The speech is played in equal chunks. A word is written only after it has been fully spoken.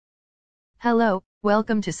Hello,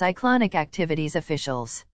 welcome to Cyclonic Activities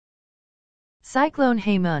Officials. Cyclone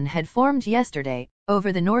Hamoon had formed yesterday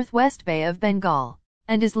over the northwest Bay of Bengal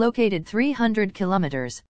and is located 300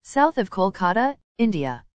 kilometers south of Kolkata,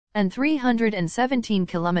 India, and 317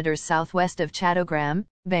 kilometers southwest of Chattogram,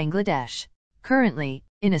 Bangladesh. Currently,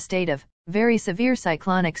 in a state of very severe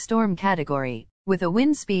cyclonic storm category, with a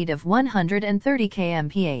wind speed of 130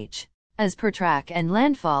 km/h. As per track and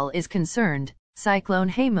landfall is concerned, Cyclone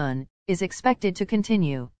Hamoon is expected to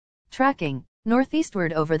continue tracking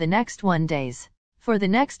northeastward over the next 1 days. For the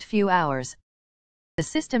next few hours, the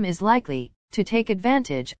system is likely to take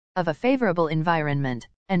advantage of a favorable environment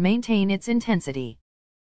and maintain its intensity.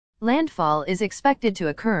 Landfall is expected to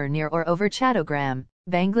occur near or over Chattogram,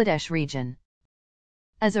 Bangladesh region,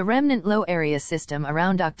 as a remnant low area system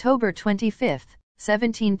around October 25,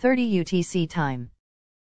 1730 UTC time.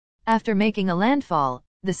 After making a landfall,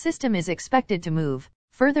 the system is expected to move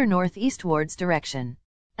further northeastwards direction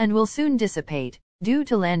and will soon dissipate due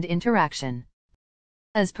to land interaction.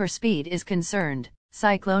 As per speed is concerned,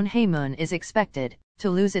 Cyclone Hamoon is expected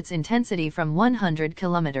to lose its intensity from 100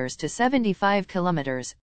 km to 75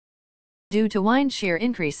 km due to wind shear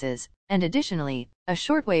increases, and additionally, a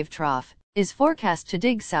shortwave trough is forecast to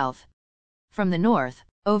dig south from the north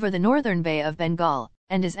over the northern Bay of Bengal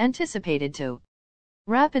and is anticipated to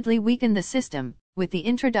rapidly weaken the system with the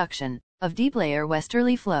introduction of deep layer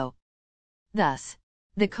westerly flow. Thus,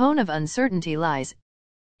 the cone of uncertainty lies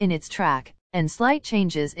in its track, and slight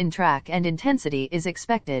changes in track and intensity is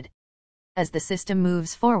expected as the system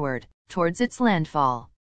moves forward towards its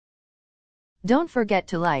landfall. Don't forget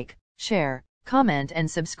to like, share, comment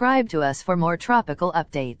and subscribe to us for more tropical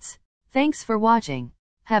updates. Thanks for watching.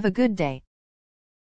 Have a good day.